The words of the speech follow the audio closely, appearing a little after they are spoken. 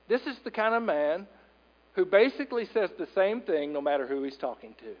This is the kind of man who basically says the same thing no matter who he's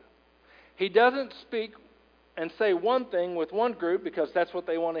talking to. He doesn't speak and say one thing with one group because that's what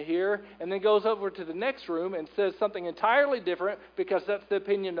they want to hear, and then goes over to the next room and says something entirely different because that's the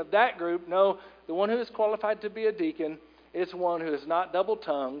opinion of that group. No, the one who is qualified to be a deacon is one who is not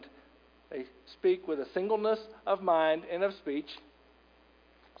double-tongued. They speak with a singleness of mind and of speech,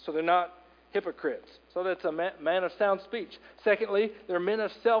 so they're not hypocrites. So that's a man of sound speech. Secondly, they're men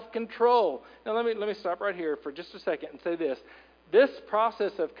of self-control. Now let me stop right here for just a second and say this. This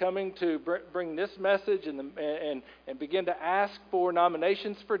process of coming to bring this message and begin to ask for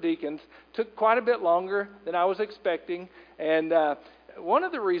nominations for deacons took quite a bit longer than I was expecting. And one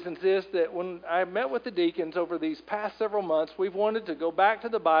of the reasons is that when I met with the deacons over these past several months, we've wanted to go back to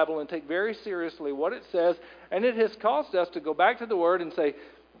the Bible and take very seriously what it says. And it has caused us to go back to the Word and say,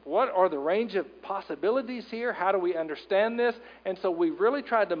 what are the range of possibilities here? How do we understand this? And so we really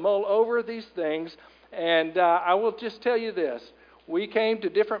tried to mull over these things. And I will just tell you this. We came to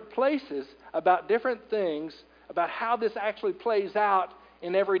different places about different things, about how this actually plays out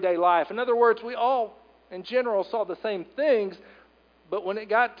in everyday life. In other words, we all, in general, saw the same things, but when it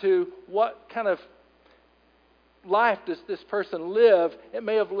got to what kind of life does this person live, it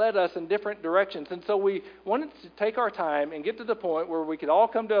may have led us in different directions. And so we wanted to take our time and get to the point where we could all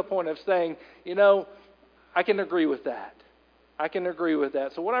come to a point of saying, I can agree with that. I can agree with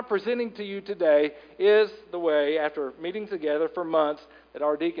that. So what I'm presenting to you today is the way, after meeting together for months, that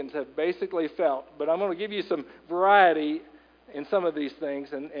our deacons have basically felt. But I'm going to give you some variety in some of these things,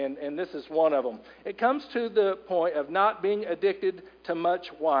 and this is one of them. It comes to the point of not being addicted to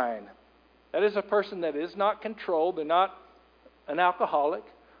much wine. That is a person that is not controlled. They're not an alcoholic.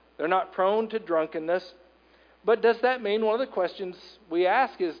 They're not prone to drunkenness. But does that mean, one of the questions we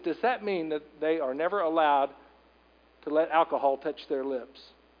ask is, does that mean that they are never allowed to let alcohol touch their lips?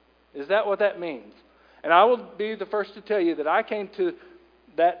 Is that what that means? And I will be the first to tell you that I came to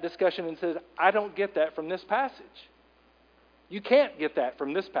that discussion and said, I don't get that from this passage. You can't get that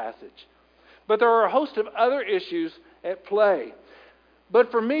from this passage. But there are a host of other issues at play. But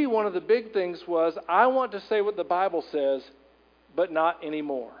for me, one of the big things was, I want to say what the Bible says, but not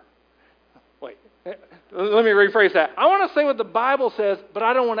anymore. Wait, let me rephrase that. I want to say what the Bible says, but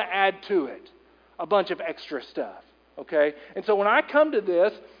I don't want to add to it a bunch of extra stuff. Okay? And so when I come to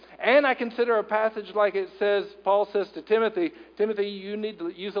this, and I consider a passage like it says, Paul says to Timothy, Timothy, you need to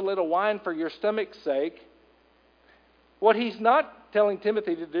use a little wine for your stomach's sake. What he's not telling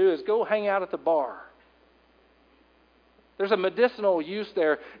Timothy to do is go hang out at the bar. There's a medicinal use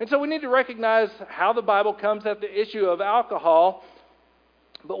there. And so we need to recognize how the Bible comes at the issue of alcohol.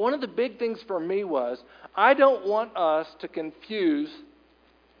 But one of the big things for me was, I don't want us to confuse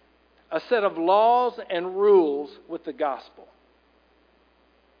a set of laws and rules with the gospel.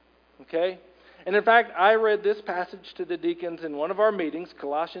 Okay? And in fact, I read this passage to the deacons in one of our meetings,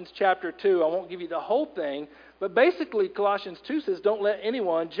 Colossians chapter 2. I won't give you the whole thing, but basically Colossians 2 says, don't let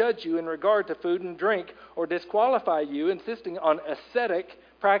anyone judge you in regard to food and drink or disqualify you, insisting on ascetic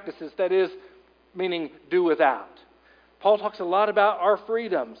practices, that is, meaning do without. Paul talks a lot about our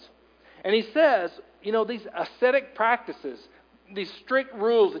freedoms. And he says, these ascetic practices, these strict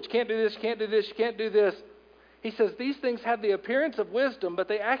rules that you can't do this, you can't do this, you can't do this. He says these things have the appearance of wisdom, but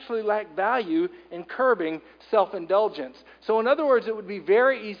they actually lack value in curbing self-indulgence. So in other words, it would be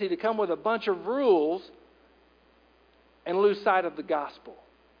very easy to come with a bunch of rules and lose sight of the gospel.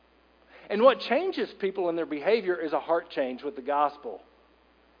 And what changes people in their behavior is a heart change with the gospel.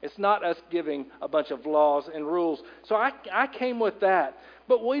 It's not us giving a bunch of laws and rules. So I came with that.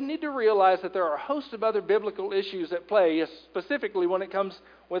 But we need to realize that there are a host of other biblical issues at play, specifically when it comes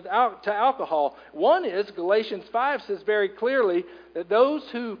to alcohol. One is, Galatians 5 says very clearly that those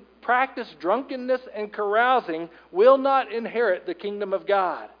who practice drunkenness and carousing will not inherit the kingdom of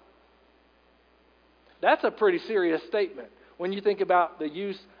God. That's a pretty serious statement when you think about the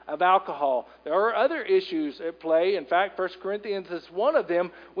use of alcohol. There are other issues at play. In fact, 1 Corinthians is one of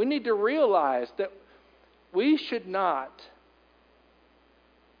them. We need to realize that we should not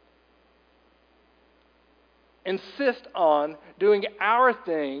insist on doing our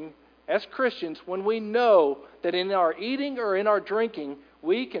thing as Christians when we know that in our eating or in our drinking,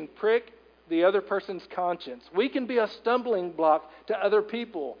 we can prick the other person's conscience. We can be a stumbling block to other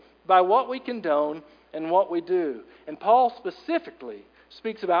people by what we condone and what we do. And Paul specifically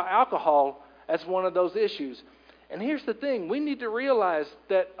speaks about alcohol as one of those issues. And here's the thing. We need to realize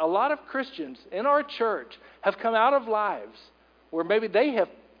that a lot of Christians in our church have come out of lives where maybe they have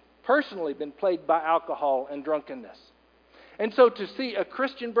personally been plagued by alcohol and drunkenness. And so to see a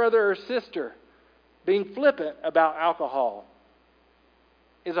Christian brother or sister being flippant about alcohol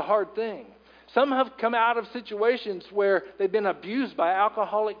is a hard thing. Some have come out of situations where they've been abused by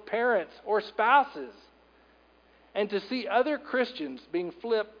alcoholic parents or spouses. And to see other Christians being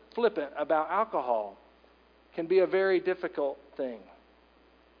flippant about alcohol can be a very difficult thing.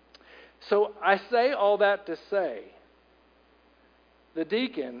 So I say all that to say, the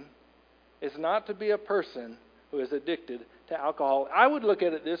deacon is not to be a person who is addicted to alcohol. I would look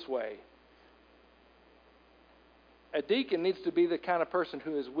at it this way. A deacon needs to be the kind of person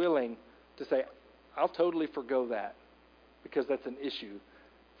who is willing to say, I'll totally forgo that because that's an issue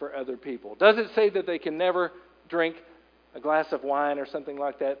for other people. Does it say that they can never drink a glass of wine or something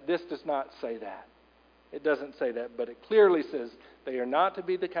like that? This does not say that. It doesn't say that, but it clearly says they are not to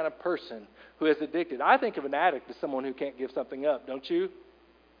be the kind of person who is addicted. I think of an addict as someone who can't give something up, don't you?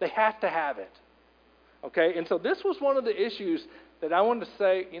 They have to have it. Okay, and so this was one of the issues that I wanted to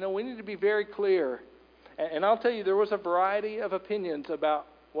say, we need to be very clear. And I'll tell you, there was a variety of opinions about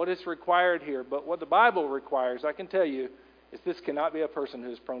what is required here. But what the Bible requires, I can tell you, is this cannot be a person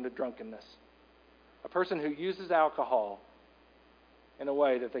who is prone to drunkenness. A person who uses alcohol in a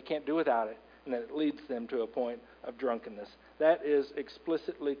way that they can't do without it, and that it leads them to a point of drunkenness. That is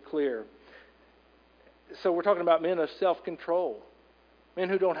explicitly clear. So we're talking about men of self-control. Men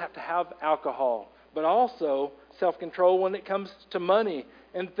who don't have to have alcohol, but also self-control when it comes to money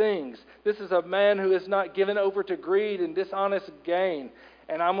and things. This is a man who is not given over to greed and dishonest gain.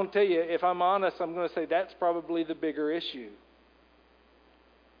 And I'm going to tell you, if I'm honest, I'm going to say that's probably the bigger issue.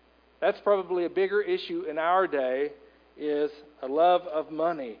 That's probably a bigger issue in our day, is a love of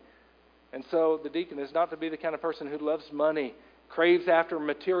money. And so the deacon is not to be the kind of person who loves money, craves after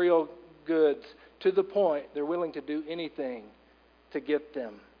material goods, to the point they're willing to do anything to get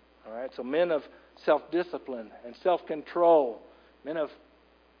them. All right, so men of self-discipline and self-control, men of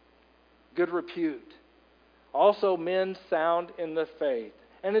good repute. Also men sound in the faith.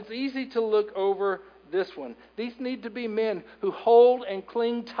 And it's easy to look over this one. These need to be men who hold and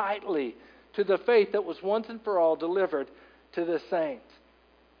cling tightly to the faith that was once and for all delivered to the saints.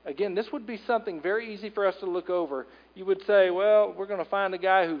 Again, this would be something very easy for us to look over. You would say, well, we're going to find a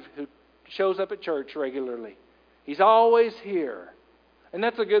guy who shows up at church regularly. He's always here. And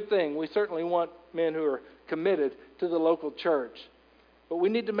that's a good thing. We certainly want men who are committed to the local church. But we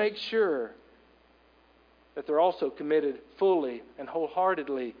need to make sure that they're also committed fully and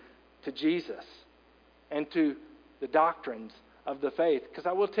wholeheartedly to Jesus and to the doctrines of the faith. Because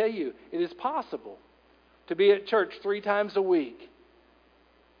I will tell you, it is possible to be at church 3 times a week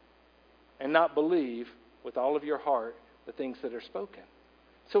and not believe with all of your heart the things that are spoken.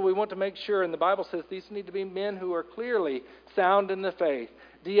 So we want to make sure, and the Bible says these need to be men who are clearly sound in the faith.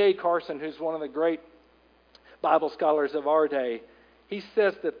 D.A. Carson, who's one of the great Bible scholars of our day, he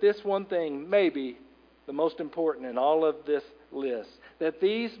says that this one thing may be the most important in all of this list, that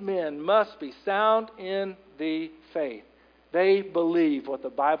these men must be sound in the faith. They believe what the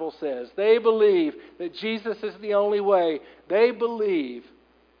Bible says. They believe that Jesus is the only way. They believe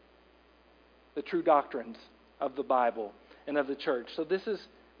the true doctrines of the Bible and of the church. So this is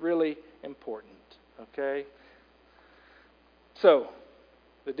really important, okay? So,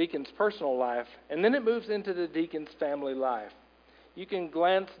 the deacon's personal life, and then it moves into the deacon's family life. You can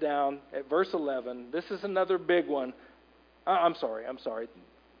glance down at verse 11. This is another big one. I'm sorry.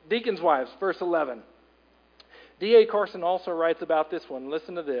 Deacon's wives, verse 11. D.A. Carson also writes about this one.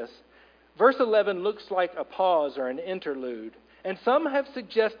 Listen to this. Verse 11 looks like a pause or an interlude, and some have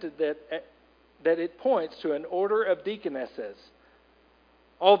suggested that it points to an order of deaconesses.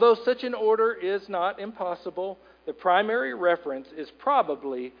 Although such an order is not impossible, the primary reference is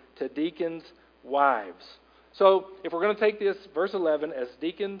probably to deacons' wives. So, if we're going to take this, verse 11, as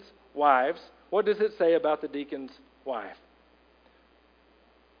deacons' wives, what does it say about the deacon's wife?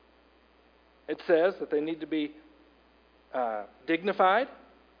 It says that they need to be dignified.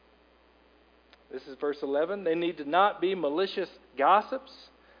 This is verse 11. They need to not be malicious gossips,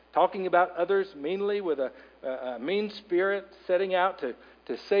 talking about others meanly with a mean spirit, setting out to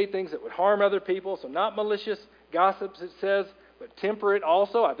say things that would harm other people. So not malicious gossips, it says, but temperate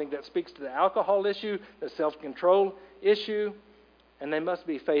also. I think that speaks to the alcohol issue, the self-control issue. And they must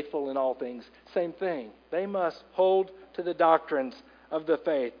be faithful in all things. Same thing. They must hold to the doctrines of the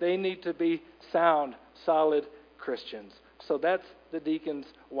faith. They need to be sound, solid Christians. So that's the deacons'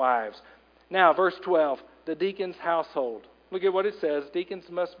 wives. Now, verse 12, the deacon's household. Look at what it says. Deacons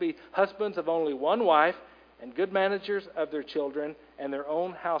must be husbands of only one wife and good managers of their children and their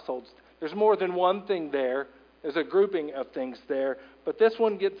own households. There's more than one thing there. There's a grouping of things there. But this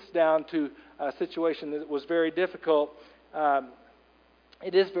one gets down to a situation that was very difficult.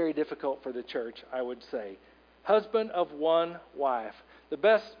 It is very difficult for the church, I would say. Husband of one wife.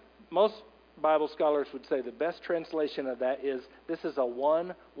 Most Bible scholars would say the best translation of that is, this is a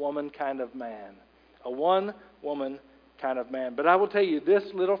one-woman kind of man. A one-woman kind of man. But I will tell you, this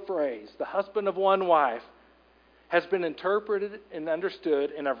little phrase, the husband of one wife, has been interpreted and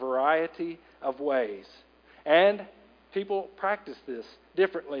understood in a variety of ways. And people practice this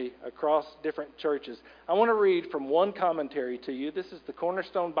differently across different churches. I want to read from one commentary to you. This is the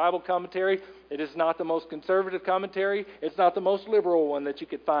Cornerstone Bible Commentary. It is not the most conservative commentary. It's not the most liberal one that you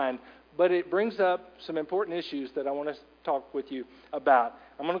could find. But it brings up some important issues that I want to talk with you about.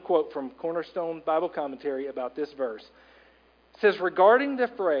 I'm going to quote from Cornerstone Bible Commentary about this verse. It says, regarding the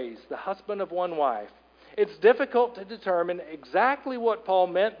phrase, the husband of one wife, it's difficult to determine exactly what Paul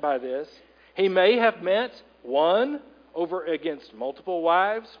meant by this. He may have meant one over against multiple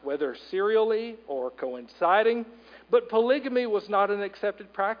wives, whether serially or coinciding. But polygamy was not an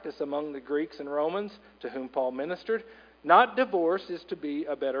accepted practice among the Greeks and Romans to whom Paul ministered. Not divorce is to be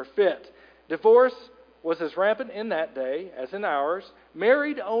a better fit. Divorce was as rampant in that day as in ours.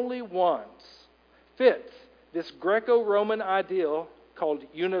 Married only once fits this Greco-Roman ideal called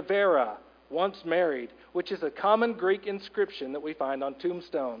univera, once married, which is a common Greek inscription that we find on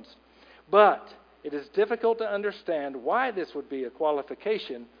tombstones. But it is difficult to understand why this would be a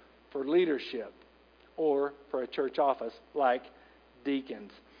qualification for leadership or for a church office like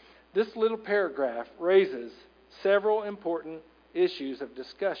deacons. This little paragraph raises several important issues of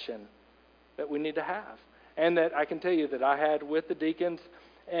discussion that we need to have, and that I can tell you that I had with the deacons.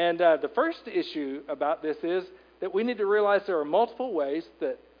 And the first issue about this is that we need to realize there are multiple ways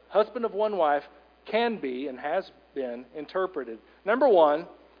that husband of one wife can be and has been interpreted. Number one,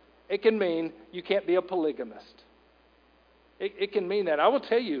 it can mean you can't be a polygamist. It can mean that. I will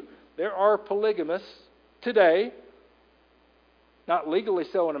tell you, there are polygamists today, not legally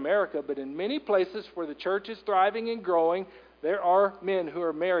so in America, but in many places where the church is thriving and growing, there are men who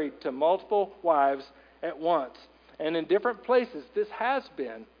are married to multiple wives at once. And in different places, this has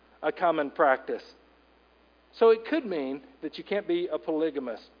been a common practice. So it could mean that you can't be a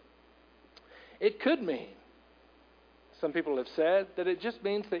polygamist. It could mean, some people have said, that it just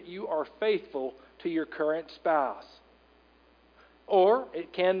means that you are faithful to your current spouse. Or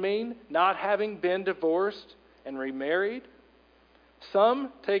it can mean not having been divorced and remarried.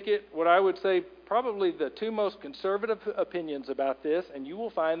 Some take it, what I would say, probably the two most conservative opinions about this, and you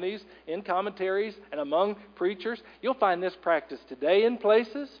will find these in commentaries and among preachers. You'll find this practice today in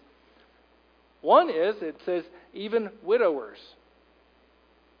places. One is, it says, even widowers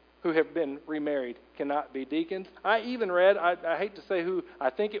who have been remarried cannot be deacons. I even read, I hate to say who, I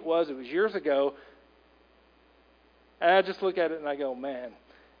think it was years ago, and I just look at it and I go, man.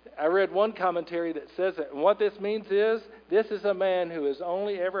 I read one commentary that says that, and what this means is, this is a man who has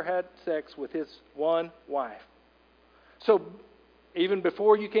only ever had sex with his one wife. So, even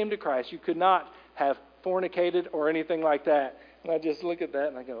before you came to Christ, you could not have fornicated or anything like that. And I just look at that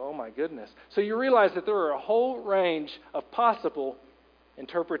and I go, oh my goodness. So you realize that there are a whole range of possible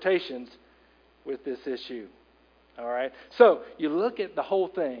interpretations with this issue. All right? So, you look at the whole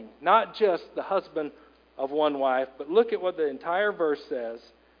thing, not just the husband of one wife, but look at what the entire verse says.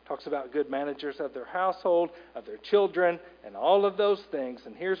 It talks about good managers of their household, of their children, and all of those things.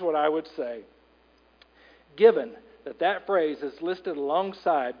 And here's what I would say. Given that phrase is listed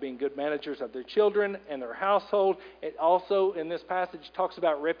alongside being good managers of their children and their household, it also, in this passage, talks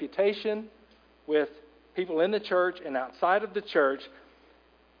about reputation with people in the church and outside of the church.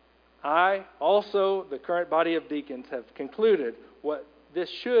 I also, the current body of deacons, have concluded what this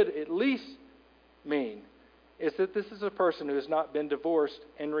should at least mean is that this is a person who has not been divorced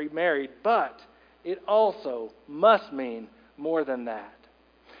and remarried, but it also must mean more than that.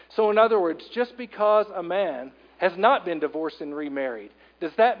 So in other words, just because a man has not been divorced and remarried,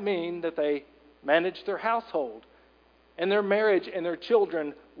 does that mean that they manage their household and their marriage and their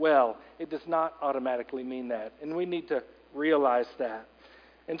children well? It does not automatically mean that, and we need to realize that.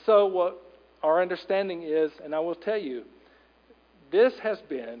 And so what our understanding is, and I will tell you, this has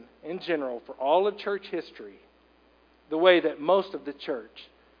been, in general, for all of church history, the way that most of the church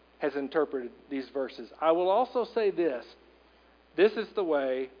has interpreted these verses. I will also say this. This is the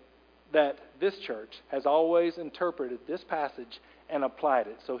way that this church has always interpreted this passage and applied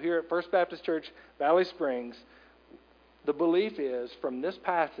it. So here at First Baptist Church, Valley Springs, the belief is from this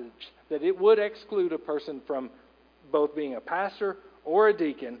passage that it would exclude a person from both being a pastor or a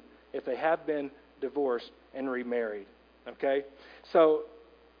deacon if they have been divorced and remarried. Okay? So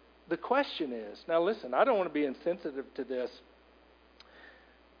the question is, now listen, I don't want to be insensitive to this.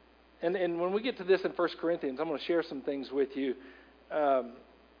 And when we get to this in 1 Corinthians, I'm going to share some things with you.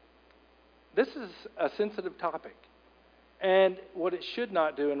 This is a sensitive topic. And what it should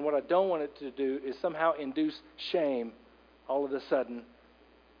not do, and what I don't want it to do, is somehow induce shame all of a sudden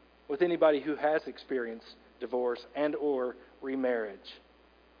with anybody who has experienced divorce and or remarriage.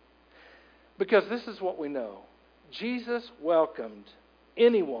 Because this is what we know. Jesus welcomed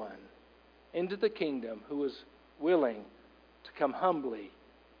anyone into the kingdom who was willing to come humbly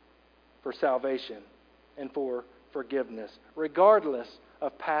for salvation and for forgiveness, regardless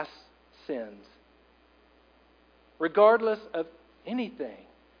of past sins. Regardless of anything,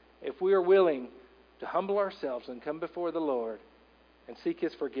 if we are willing to humble ourselves and come before the Lord and seek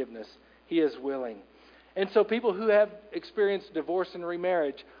His forgiveness, He is willing. And so people who have experienced divorce and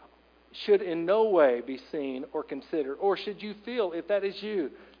remarriage should in no way be seen or considered, or should you feel, if that is you,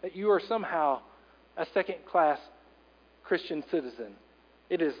 that you are somehow a second-class Christian citizen.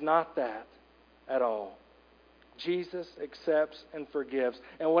 It is not that at all. Jesus accepts and forgives.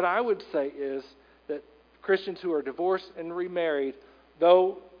 And what I would say is that Christians who are divorced and remarried,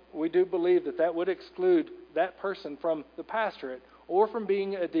 though we do believe that that would exclude that person from the pastorate or from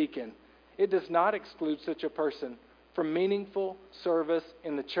being a deacon, it does not exclude such a person from meaningful service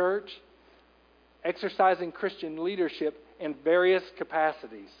in the church, exercising Christian leadership in various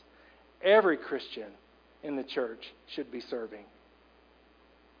capacities. Every Christian in the church should be serving.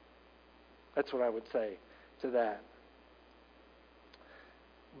 That's what I would say to that.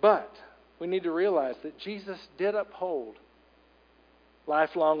 But we need to realize that Jesus did uphold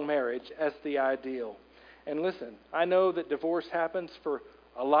lifelong marriage as the ideal. And listen, I know that divorce happens for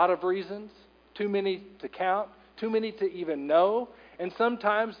a lot of reasons, too many to count, too many to even know. And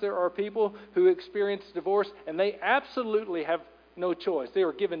sometimes there are people who experience divorce and they absolutely have no choice. They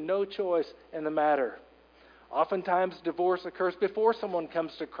are given no choice in the matter. Oftentimes divorce occurs before someone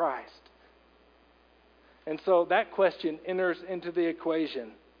comes to Christ. And so that question enters into the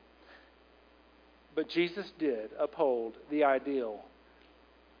equation. But Jesus did uphold the ideal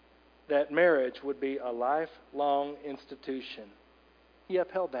that marriage would be a lifelong institution. He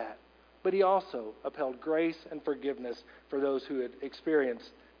upheld that. But He also upheld grace and forgiveness for those who had experienced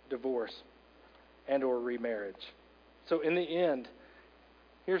divorce and or remarriage. So in the end,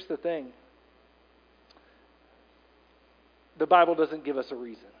 here's the thing. The Bible doesn't give us a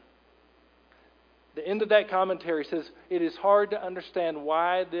reason. The end of that commentary says it is hard to understand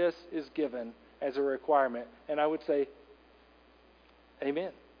why this is given as a requirement. And I would say,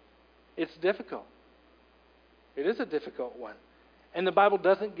 amen. It's difficult. It is a difficult one. And the Bible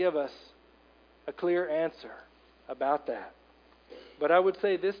doesn't give us a clear answer about that. But I would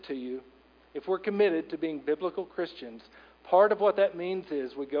say this to you. If we're committed to being biblical Christians, part of what that means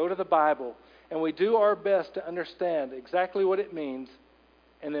is we go to the Bible and we do our best to understand exactly what it means,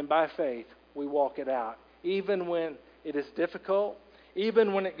 and then by faith we walk it out. Even when it is difficult,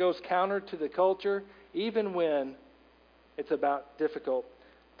 even when it goes counter to the culture, even when it's about difficult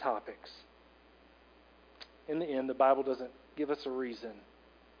topics. In the end, the Bible doesn't give us a reason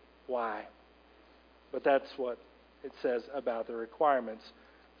why. But that's what it says about the requirements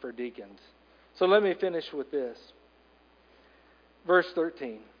for deacons. So let me finish with this. Verse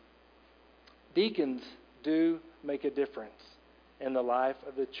 13. Deacons do make a difference in the life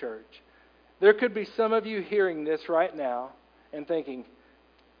of the church. There could be some of you hearing this right now and thinking,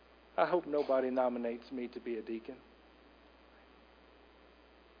 I hope nobody nominates me to be a deacon.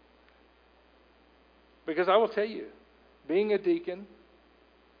 Because I will tell you, being a deacon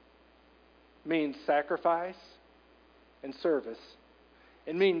means sacrifice and service.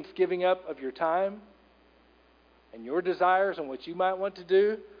 It means giving up of your time and your desires and what you might want to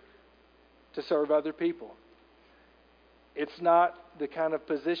do to serve other people. It's not the kind of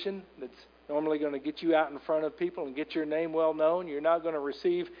position that's normally going to get you out in front of people and get your name well known. You're not going to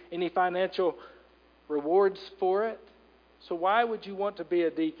receive any financial rewards for it. So why would you want to be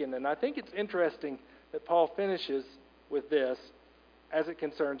a deacon? And I think it's interesting that Paul finishes with this as it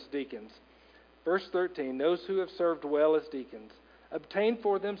concerns deacons. Verse 13, those who have served well as deacons obtain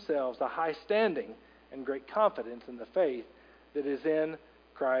for themselves a high standing and great confidence in the faith that is in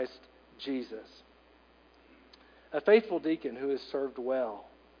Christ Jesus. A faithful deacon who has served well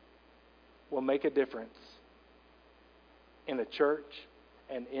will make a difference in a church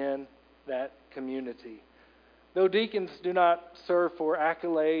and in that community. Though deacons do not serve for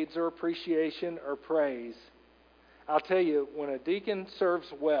accolades or appreciation or praise, I'll tell you, when a deacon serves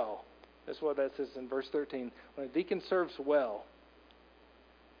well, that's what that says in verse 13. When a deacon serves well,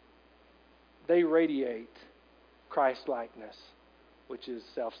 they radiate Christ-likeness, which is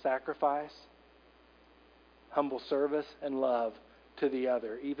self-sacrifice, humble service, and love to the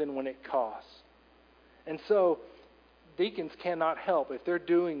other, even when it costs. And so, deacons cannot help, if they're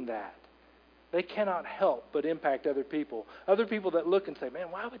doing that, they cannot help but impact other people. Other people that look and say,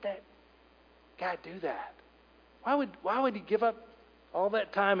 man, why would that guy do that? Why would he give up all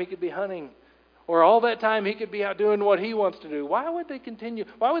that time he could be hunting, or all that time he could be out doing what he wants to do? Why would they continue?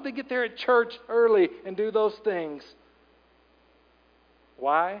 Why would they get there at church early and do those things?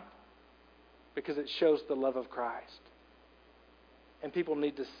 Why? Because it shows the love of Christ. And people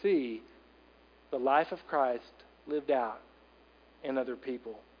need to see the life of Christ lived out in other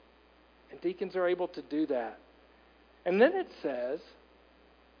people. And deacons are able to do that. And then it says,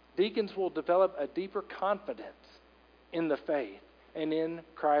 deacons will develop a deeper confidence in the faith and in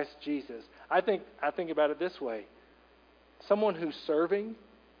Christ Jesus. I think about it this way. Someone who's serving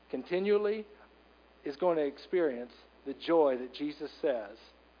continually is going to experience the joy that Jesus says.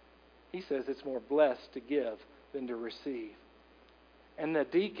 He says it's more blessed to give than to receive. And the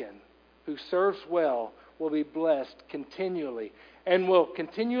deacon who serves well will be blessed continually and will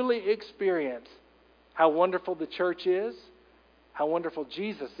continually experience how wonderful the church is, how wonderful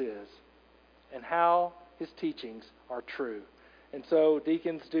Jesus is, and how his teachings are true. And so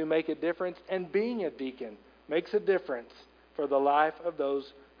deacons do make a difference, and being a deacon makes a difference for the life of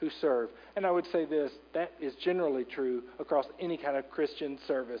those who serve. And I would say this, that is generally true across any kind of Christian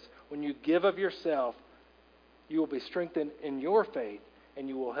service. When you give of yourself, you will be strengthened in your faith, and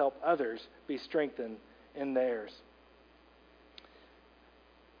you will help others be strengthened in theirs.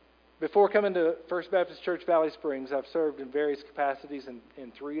 Before coming to First Baptist Church Valley Springs, I've served in various capacities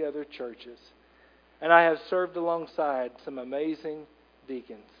in 3 other churches. And I have served alongside some amazing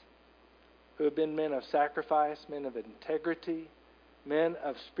deacons who have been men of sacrifice, men of integrity, men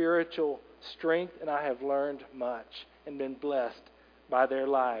of spiritual strength, and I have learned much and been blessed by their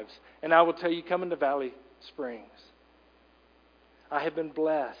lives. And I will tell you, coming to Valley Springs, I have been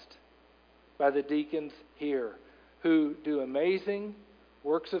blessed by the deacons here who do amazing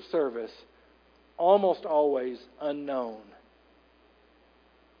works of service, almost always unknown.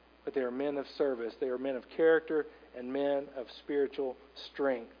 But they are men of service. They are men of character and men of spiritual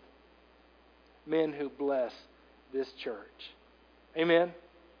strength. Men who bless this church. Amen?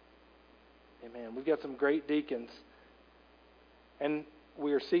 Amen. We've got some great deacons. And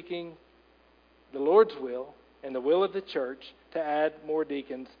we are seeking the Lord's will and the will of the church to add more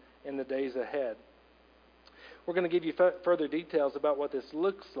deacons in the days ahead. We're going to give you further details about what this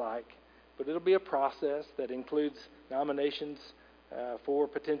looks like, but it'll be a process that includes nominations for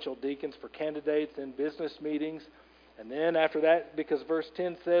potential deacons, for candidates in business meetings. And then after that, because verse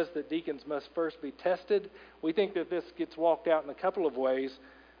 10 says that deacons must first be tested, we think that this gets walked out in a couple of ways.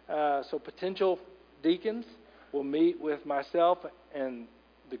 So potential deacons will meet with myself and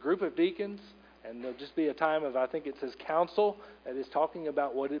the group of deacons, and there'll just be a time of, I think it says council, that is talking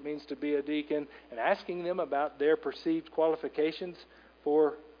about what it means to be a deacon and asking them about their perceived qualifications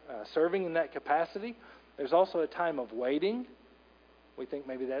for serving in that capacity. There's also a time of waiting. We think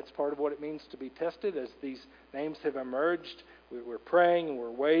maybe that's part of what it means to be tested. As these names have emerged, we're praying and we're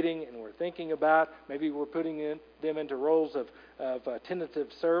waiting and we're thinking about, maybe we're putting them into roles of tentative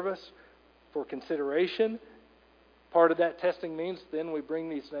service for consideration. Part of that testing means then we bring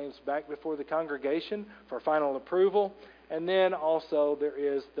these names back before the congregation for final approval. And then also there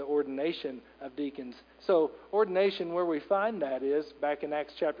is the ordination of deacons. So ordination, where we find that is back in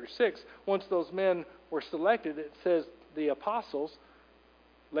Acts chapter 6. Once those men were selected, it says the apostles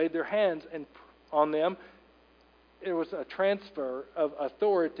laid their hands on them. It was a transfer of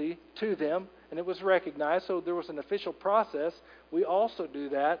authority to them, and it was recognized. So there was an official process. We also do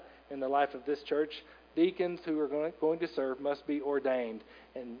that in the life of this church. Deacons who are going to serve must be ordained.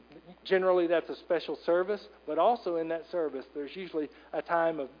 And generally that's a special service, but also in that service there's usually a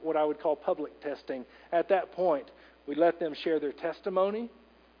time of what I would call public testing. At that point, we let them share their testimony,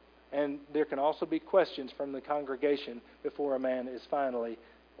 and there can also be questions from the congregation before a man is finally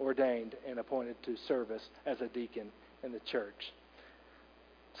ordained and appointed to service as a deacon in the church.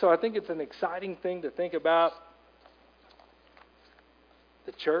 So I think it's an exciting thing to think about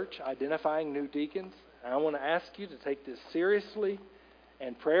the church identifying new deacons. And I want to ask you to take this seriously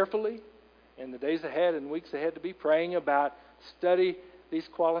and prayerfully in the days ahead and weeks ahead, to be praying about, study these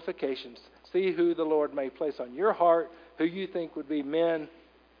qualifications, see who the Lord may place on your heart, who you think would be men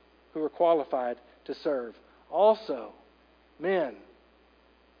who are qualified to serve. Also, men,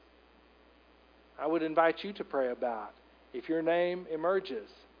 I would invite you to pray about, if your name emerges,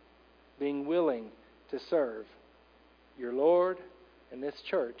 being willing to serve your Lord and this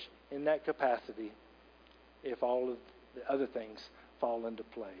church in that capacity, if all of the other things fall into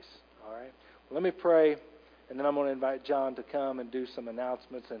place. All right? Well, let me pray, and then I'm going to invite John to come and do some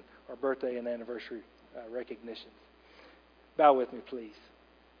announcements and our birthday and anniversary recognitions. Bow with me, please.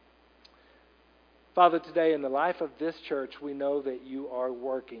 Father, today in the life of this church, we know that you are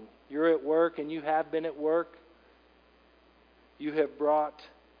working. You're at work, and you have been at work. You have brought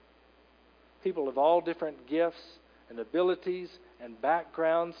people of all different gifts and abilities and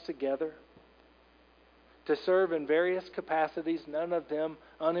backgrounds together to serve in various capacities, none of them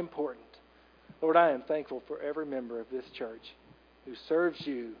unimportant. Lord, I am thankful for every member of this church who serves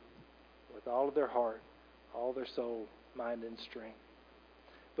you with all of their heart, all their soul, mind, and strength.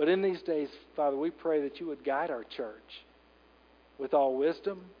 But in these days, Father, we pray that you would guide our church with all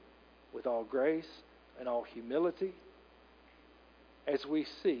wisdom, with all grace, and all humility as we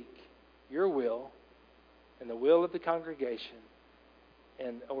seek your will and the will of the congregation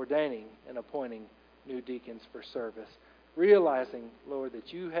in ordaining and appointing new deacons for service. Realizing, Lord,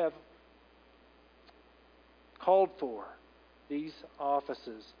 that you have called for these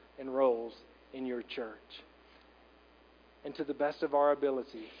offices and roles in your church. And to the best of our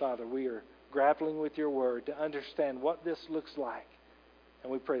ability, Father, we are grappling with your word to understand what this looks like.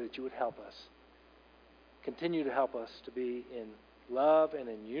 And we pray that you would help us. Continue to help us to be in love and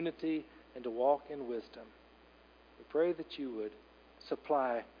in unity and to walk in wisdom. We pray that you would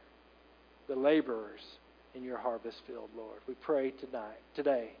supply the laborers in your harvest field, Lord. We pray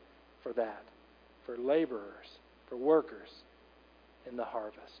today for that, for laborers, for workers in the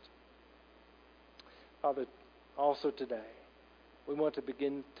harvest. Father, also today, we want to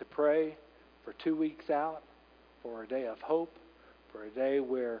begin to pray for 2 weeks out, for a day of hope, for a day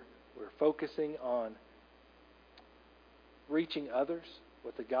where we're focusing on reaching others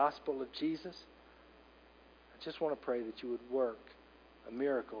with the gospel of Jesus. I just want to pray that you would work a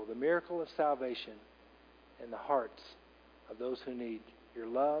miracle, the miracle of salvation in the hearts of those who need your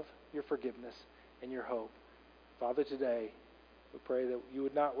love, your forgiveness, and your hope. Father, today, we pray that you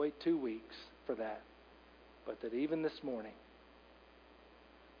would not wait 2 weeks for that, but that even this morning,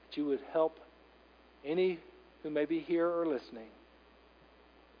 that you would help any who may be here or listening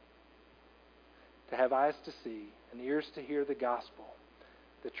to have eyes to see and ears to hear the gospel,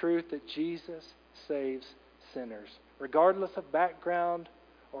 the truth that Jesus saves sinners, regardless of background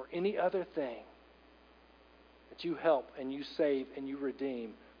or any other thing, that you help and you save and you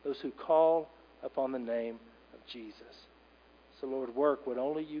redeem those who call upon the name of Jesus. So, Lord, work what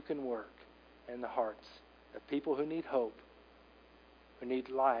only you can work in the hearts of people who need hope, who need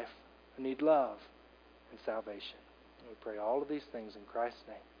life, who need love and salvation. And we pray all of these things in Christ's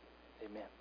name. Amen.